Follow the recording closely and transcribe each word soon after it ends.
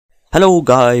Hello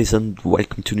guys and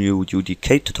welcome to new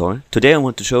UDK tutorial. Today I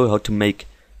want to show you how to make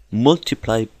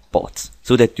multiply bots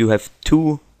so that you have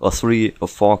 2 or 3 or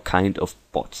 4 kind of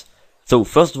bots. So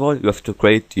first of all you have to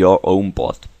create your own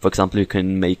bot. For example, you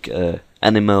can make an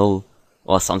animal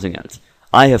or something else.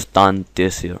 I have done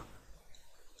this here.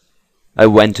 I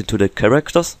went into the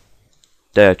characters,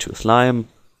 there I choose lime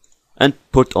and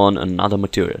put on another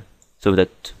material so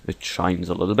that it shines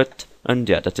a little bit, and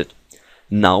yeah, that's it.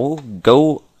 Now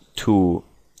go to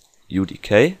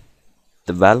UDK,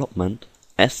 Development,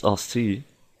 SRC,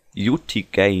 UT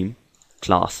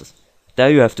Classes.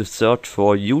 There you have to search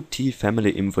for UT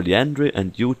Family Info Leandri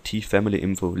and UT Family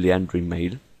Info Leandri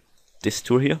Mail. This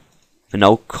two here. And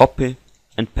now copy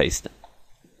and paste them.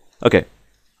 Okay.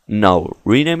 Now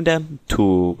rename them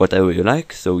to whatever you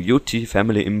like. So UT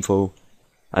Family Info,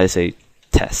 I say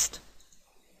test.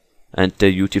 And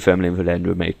the UT Family Info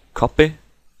Leandri Mail copy.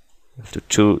 You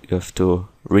have to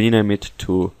rename it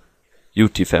to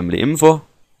UT Family Info,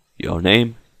 your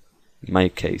name, in my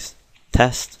case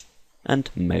test, and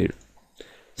mail.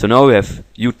 So now we have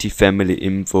UT Family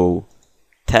Info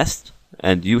test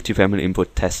and UT Family Info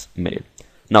test mail.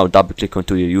 Now double click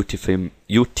onto your UT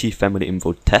Family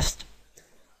Info test.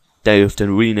 There you have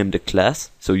to rename the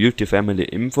class, so UT Family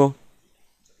Info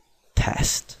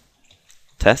test.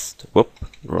 Test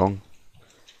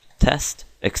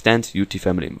extends UT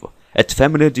Family Info. At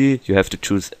family ID you have to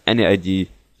choose any ID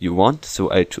you want, so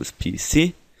I choose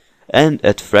PC, and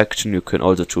at fraction you can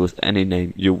also choose any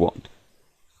name you want.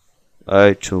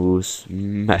 I choose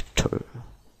metal.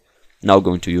 Now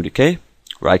go into UDK,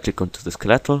 right click onto the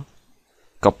skeletal,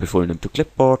 copy full name to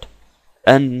clipboard,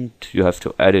 and you have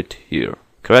to add it here.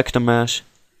 Character mesh,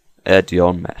 add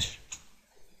your mesh.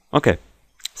 Okay,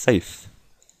 save.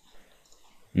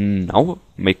 Now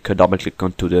make a double click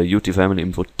onto the UT Family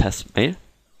Info test mail.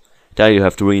 There you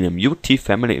have to rename UT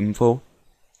Family Info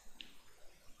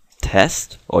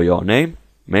test, or your name,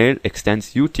 mail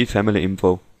extends UT Family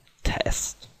Info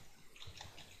test.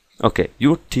 Okay,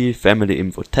 UT Family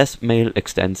Info test mail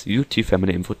extends UT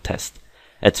Family Info test.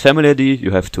 At family ID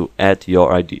you have to add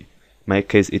your ID. In my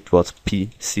case it was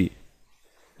PC.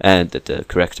 And at the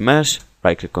correct mesh,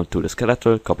 right click onto the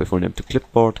skeletal, copy full name to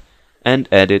clipboard, and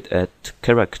add it at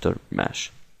character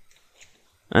mesh.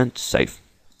 And save.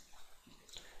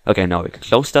 Okay, now we can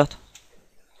close that.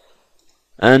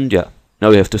 And yeah, now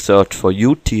we have to search for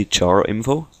UT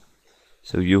info.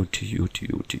 So UT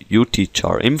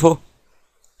char info.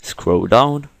 Scroll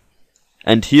down.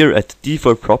 And here at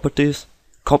default properties,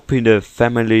 copy the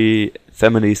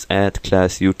families add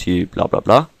class UT blah blah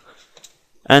blah.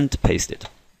 And paste it.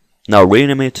 Now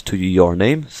rename it to your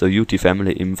name. So UT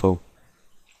family info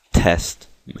test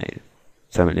mail.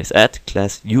 Families add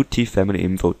class UT family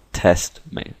info test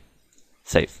mail.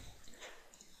 Save.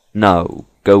 Now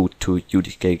go to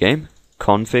UDK game,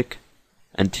 config,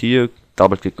 and here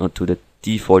double click onto the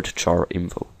default char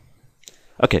info.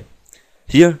 Okay,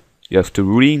 here you have to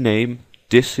rename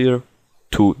this here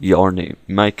to your name.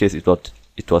 In my case it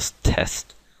was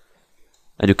test.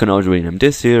 And you can also rename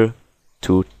this here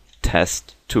to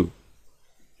test 2.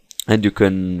 And you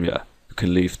can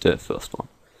leave the first one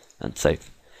and save.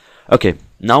 Okay,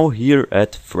 now here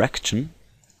at fraction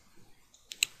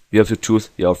you have to choose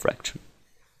your fraction.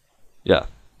 Yeah,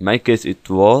 in my case it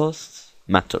was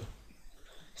metal.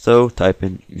 So type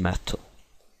in metal.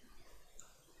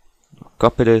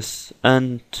 Copy this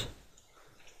and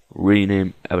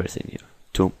rename everything here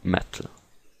to metal.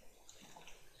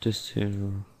 This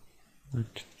here,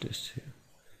 and this here,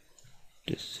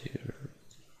 this here,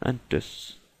 and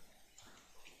this.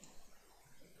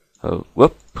 Oh,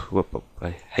 whoop, I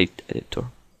hate editor,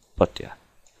 but yeah.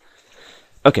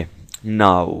 Okay.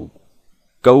 Now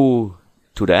go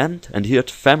to the end, and here at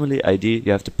family ID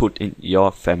you have to put in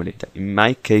your family. In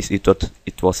my case it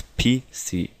was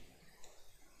PC.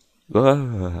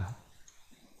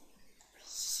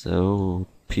 So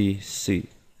PC.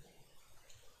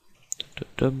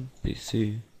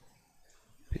 PC.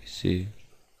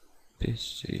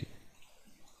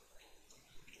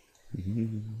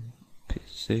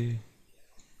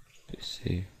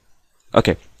 PC.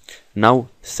 Okay, now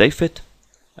save it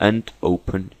and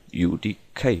open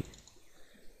UDK.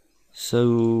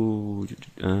 So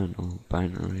no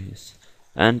binaries,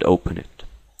 and open it.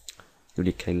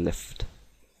 UDK left.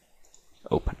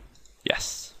 Open.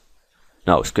 Yes.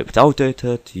 Now script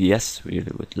outdated. Yes, we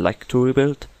would like to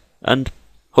rebuild, and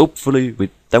hopefully we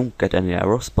don't get any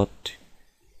errors, but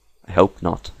I hope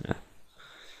not. Yeah.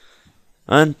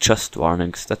 And just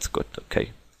warnings. That's good.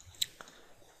 Okay.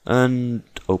 And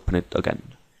open it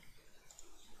again.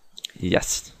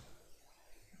 Yes.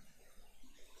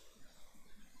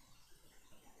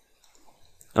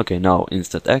 Okay, now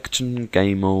instant action,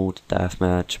 game mode,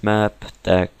 deathmatch, map,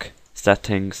 deck,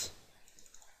 settings,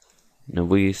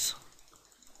 novice,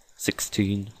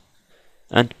 16,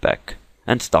 and back,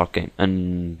 and start game.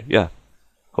 And yeah,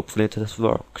 hopefully it has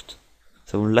worked.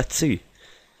 So let's see.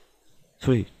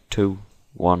 3, 2,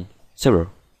 1, 0.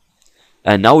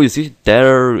 And now you see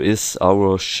there is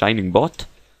our shining bot,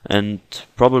 and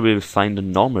probably we'll find a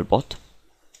normal bot.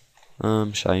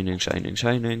 Shining, shining,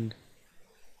 shining.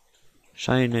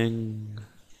 Shining.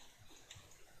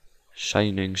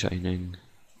 Shining, shining.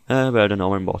 Where are the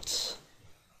normal bots?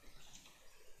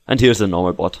 And here's the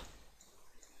normal bot.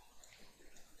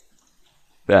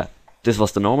 Yeah, this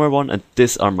was the normal one, and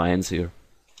these are mines here.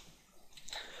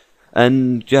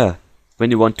 And yeah,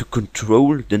 when you want to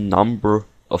control the number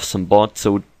of some bots,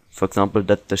 so for example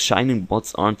that the shining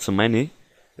bots aren't so many,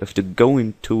 you have to go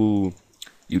into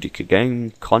UDK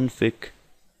game, config,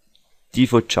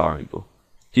 default char info.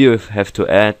 Here you have to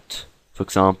add, for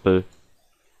example,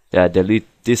 delete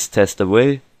this test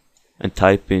away and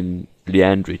type in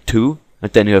Leandri 2,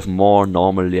 and then you have more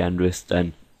normal Leandris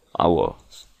than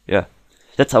ours. Yeah,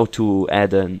 that's how to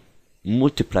add a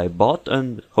multiply bot,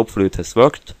 and hopefully it has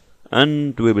worked,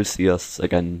 and we will see us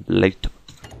again later.